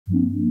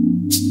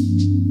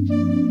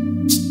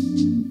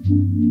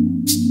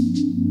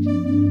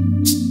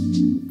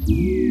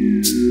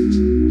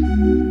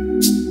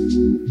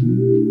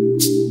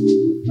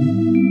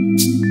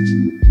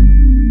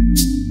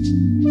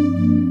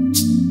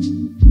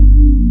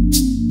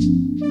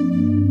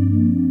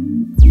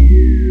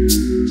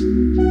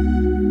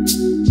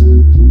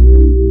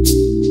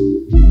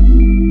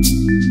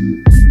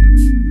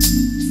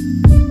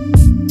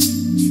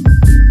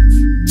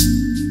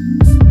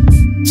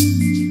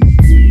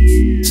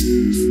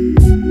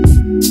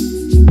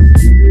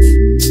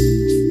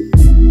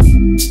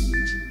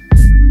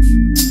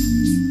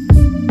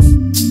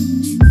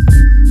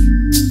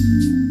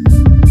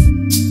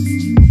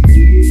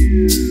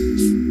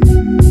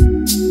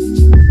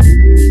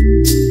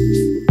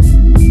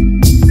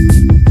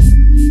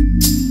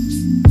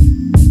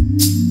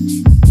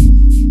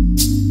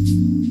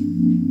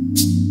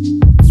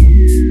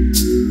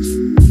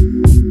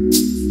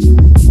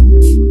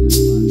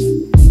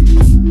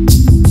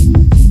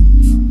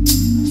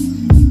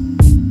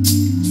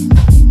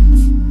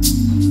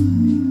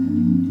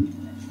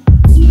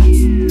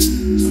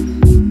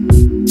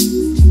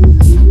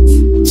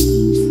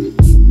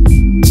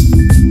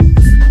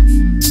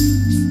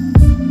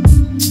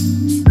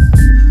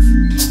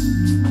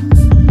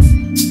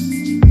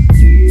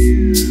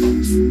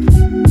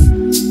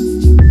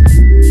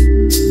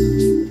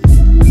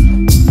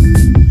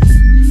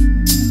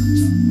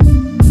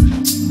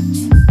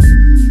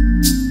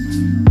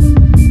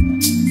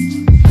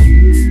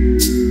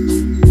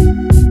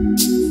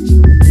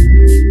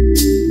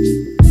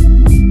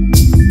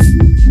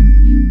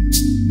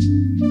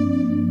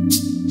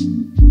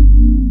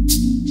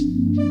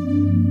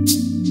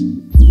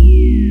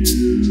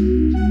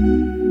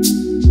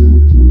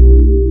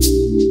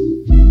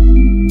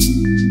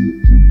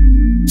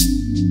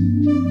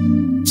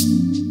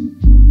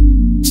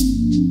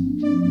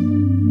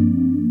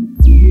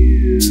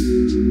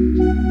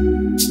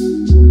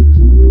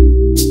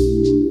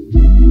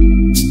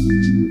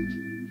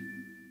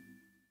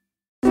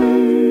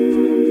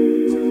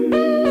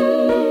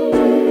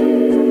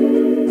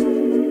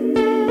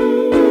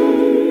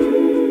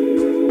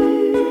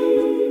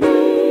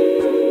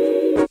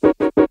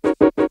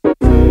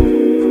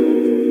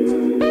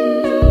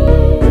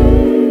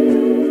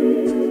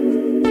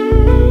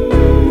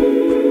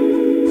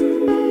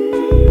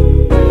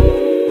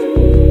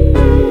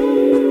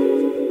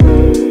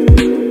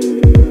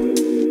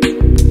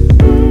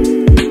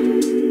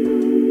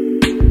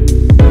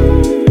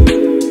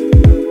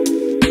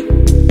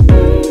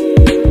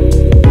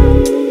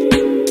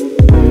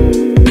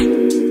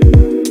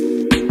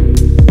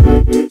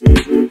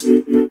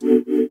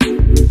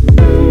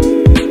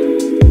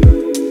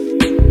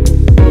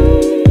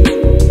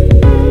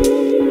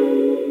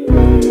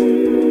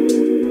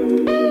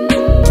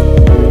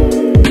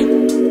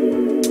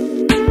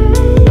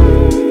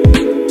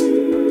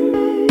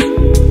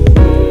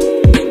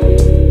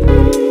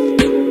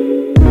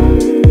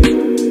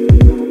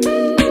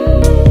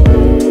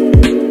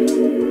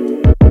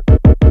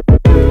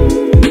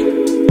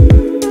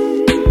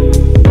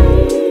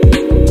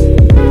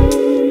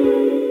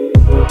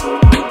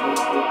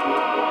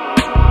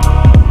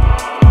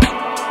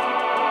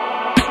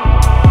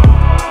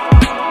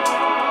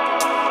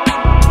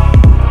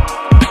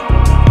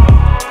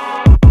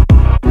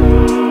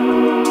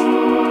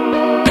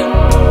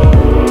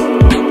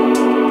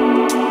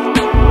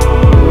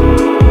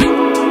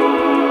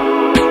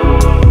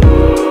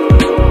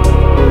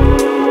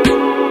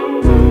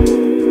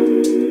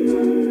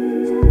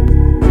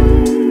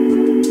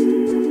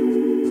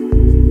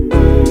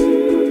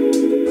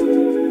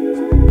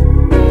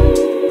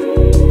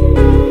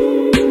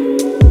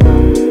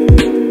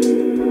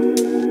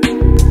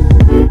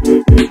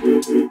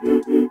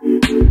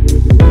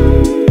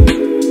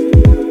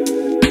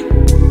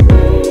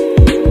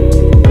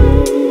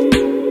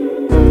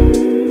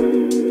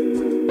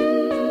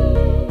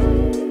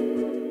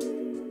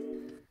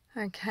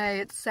Okay,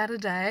 it's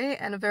Saturday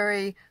and a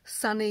very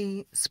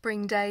sunny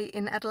spring day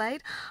in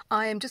Adelaide.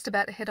 I am just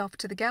about to head off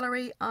to the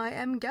gallery. I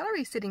am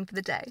gallery sitting for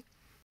the day.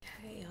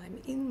 Okay, I'm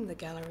in the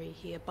gallery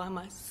here by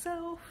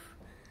myself,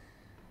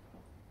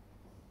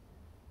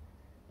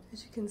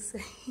 as you can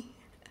see.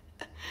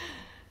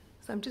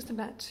 So I'm just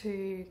about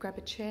to grab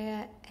a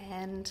chair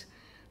and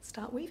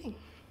start weaving.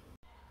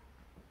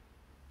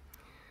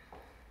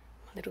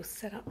 My little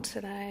setup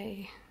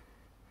today.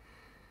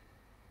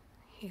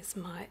 Here's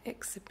my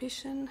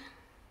exhibition,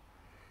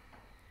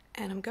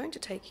 and I'm going to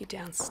take you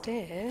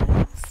downstairs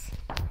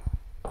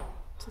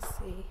to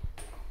see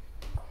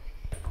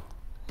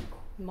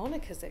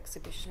Monica's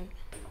exhibition.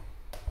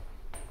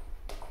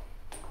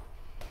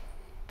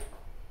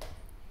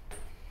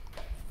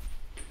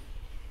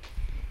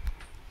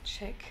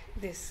 Check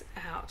this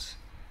out.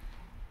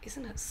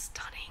 Isn't it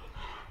stunning?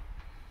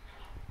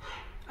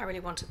 I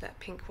really wanted that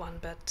pink one,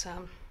 but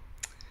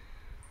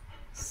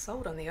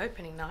sold on the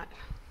opening night,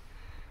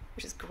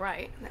 which is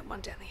great. And that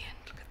one down the end,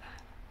 look at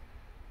that.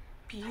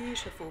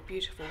 Beautiful,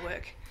 beautiful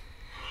work.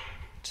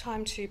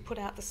 Time to put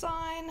out the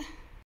sign.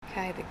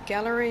 Okay, the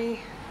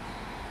gallery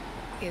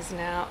is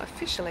now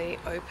officially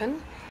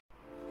open.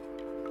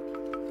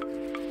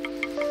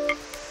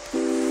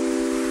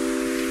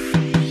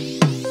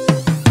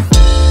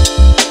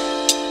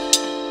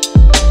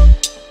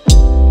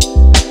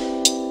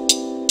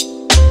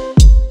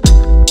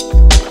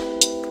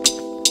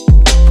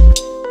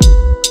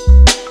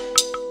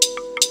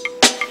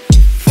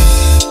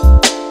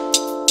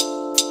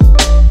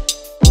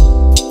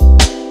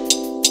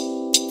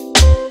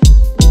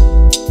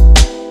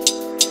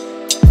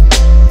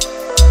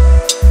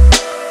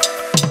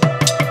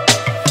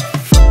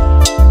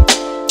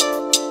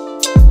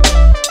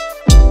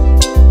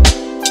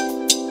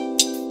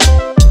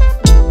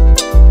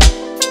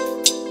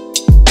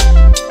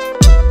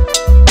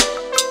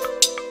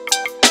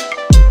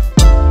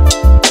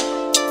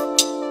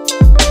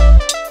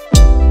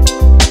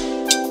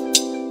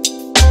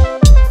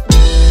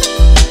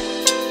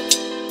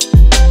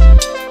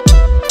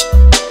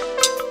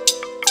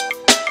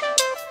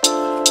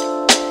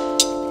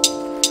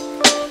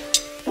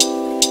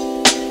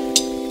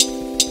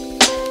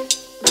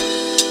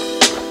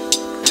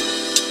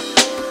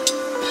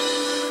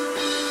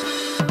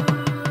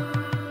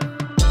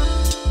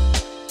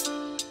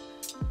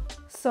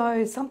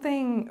 So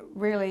something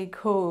really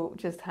cool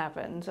just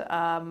happened.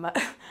 I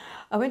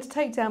went to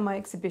take down my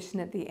exhibition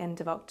at the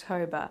end of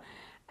October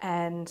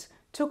and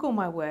took all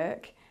my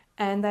work,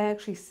 and they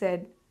actually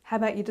said, how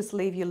about you just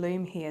leave your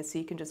loom here so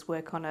you can just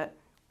work on it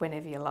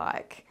whenever you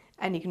like,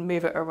 and you can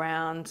move it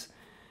around,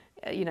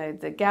 you know,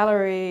 the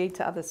gallery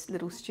to other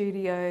little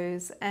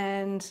studios.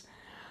 And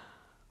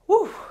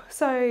whew,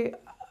 so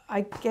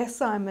I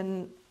guess I'm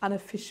an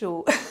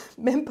unofficial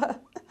member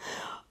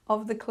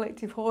of the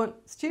Collective Haunt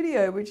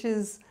studio, which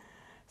is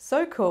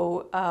so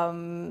cool.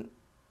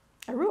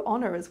 A real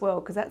honour as well,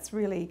 because that's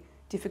really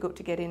difficult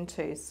to get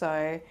into.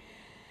 So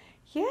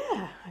yeah,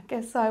 I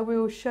guess I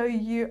will show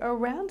you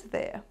around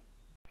there.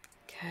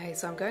 Okay,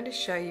 so I'm going to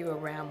show you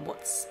around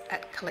what's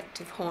at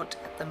Collective Haunt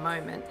at the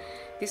moment.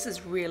 This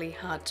is really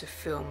hard to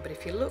film, but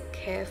if you look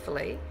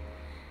carefully,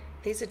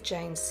 these are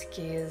Jane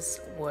Skier's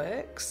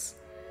works,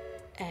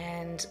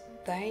 and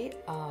they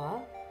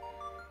are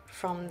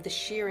from the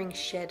shearing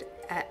shed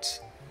at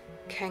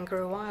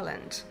Kangaroo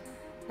Island.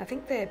 I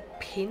think they're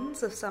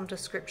pins of some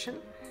description,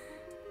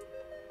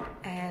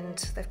 and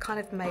they've kind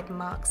of made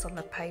marks on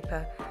the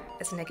paper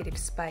as negative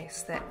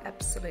space. They're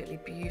absolutely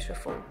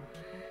beautiful,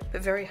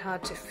 but very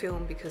hard to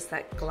film because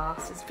that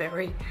glass is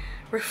very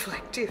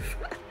reflective.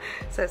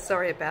 So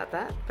sorry about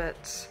that,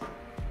 but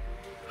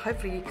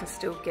hopefully you can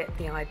still get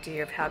the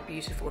idea of how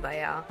beautiful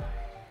they are.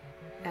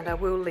 And I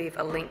will leave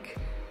a link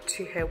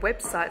to her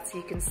website so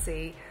you can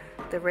see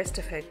the rest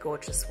of her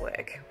gorgeous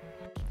work.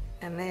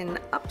 And then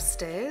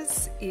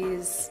upstairs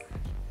is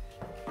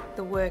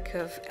the work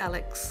of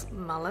Alex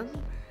Mullen,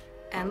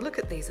 and look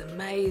at these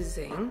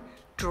amazing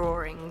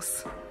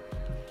drawings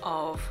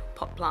of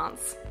pot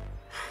plants.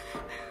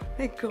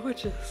 They're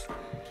gorgeous.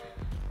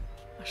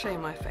 I'll show you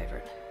my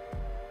favourite.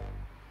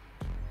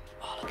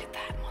 Oh, look at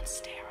that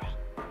Monstera.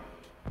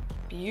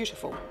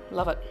 Beautiful,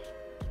 love it.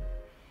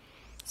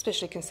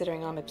 Especially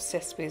considering I'm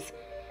obsessed with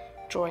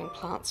drawing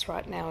plants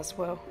right now as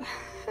well.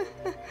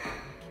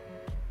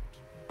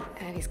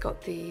 And he's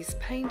got these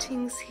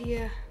paintings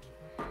here,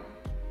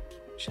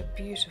 which are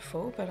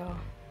beautiful, but I'll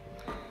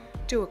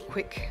do a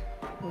quick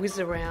whiz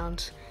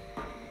around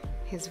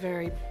his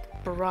very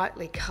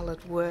brightly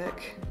coloured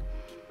work.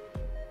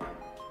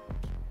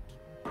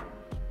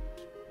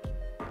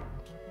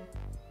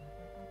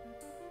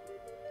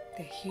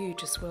 They're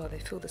huge as well, they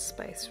fill the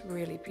space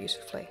really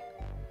beautifully.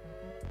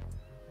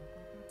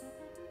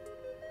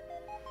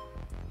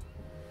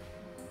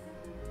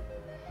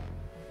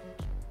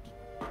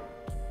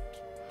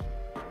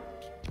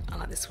 I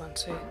like this one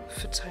too,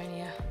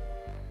 Photonia.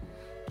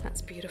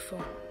 That's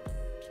beautiful.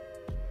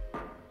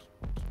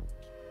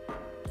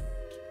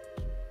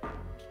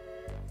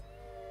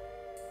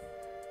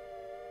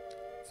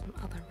 Some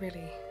other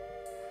really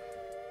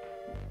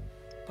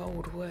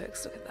bold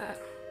works, look at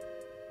that.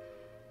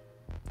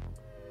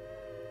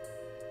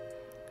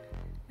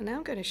 And now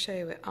I'm going to show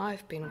you where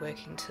I've been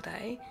working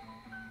today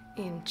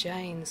in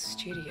Jane's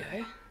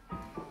studio.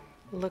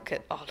 Look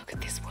at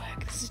this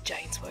work. This is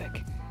Jane's work.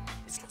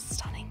 Isn't it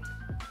stunning?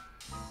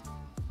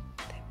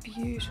 They're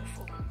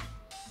beautiful.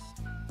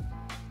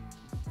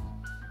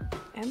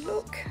 And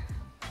look,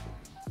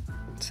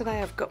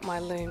 today I've got my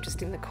loom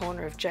just in the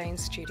corner of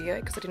Jane's studio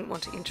because I didn't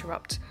want to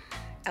interrupt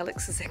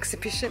Alex's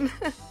exhibition.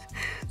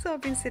 So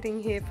I've been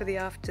sitting here for the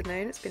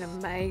afternoon. It's been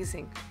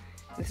amazing.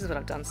 This is what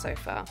I've done so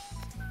far.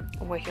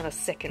 I'm working on a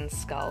second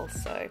skull,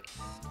 so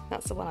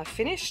that's the one I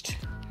finished,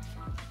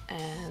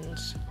 and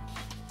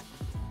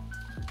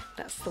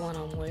that's the one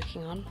I'm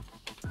working on.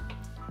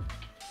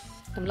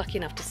 I'm lucky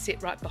enough to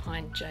sit right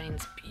behind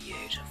Jane's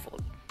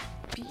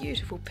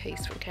beautiful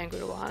piece from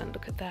Kangaroo Island.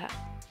 Look at that,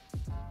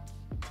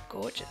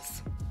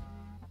 gorgeous.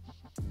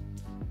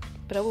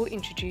 But I will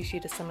introduce you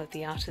to some of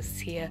the artists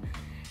here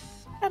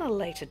at a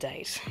later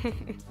date.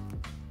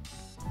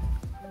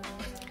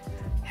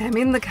 I'm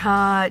in the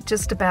car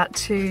just about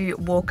to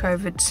walk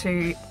over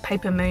to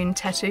Paper Moon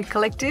Tattoo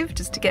Collective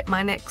just to get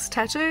my next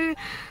tattoo.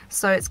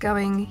 So it's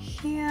going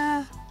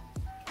here.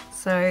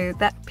 So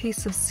that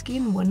piece of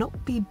skin will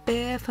not be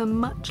bare for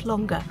much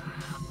longer.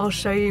 I'll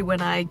show you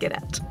when I get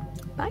out.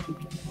 Bye.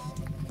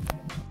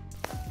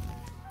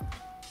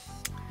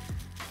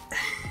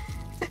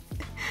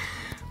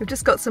 We've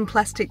just got some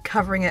plastic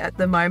covering it at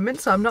the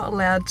moment, so I'm not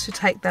allowed to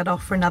take that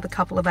off for another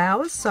couple of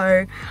hours,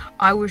 so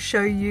I will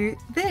show you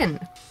then.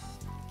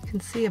 You can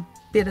see a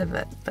bit of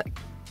it, but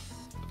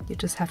you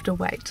just have to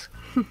wait.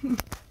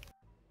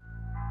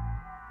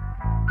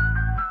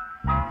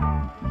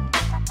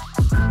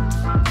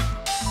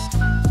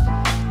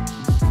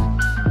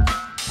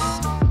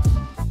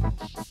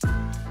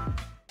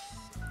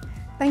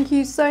 Thank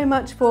you so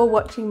much for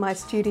watching my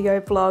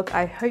studio vlog.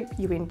 I hope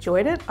you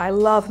enjoyed it. I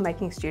love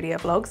making studio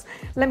vlogs.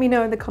 Let me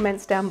know in the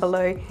comments down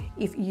below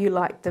if you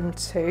like them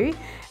too.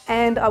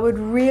 And I would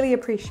really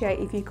appreciate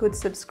if you could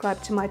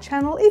subscribe to my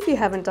channel if you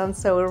haven't done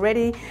so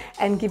already,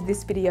 and give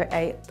this video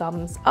a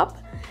thumbs up.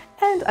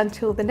 And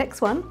until the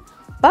next one,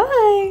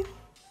 bye!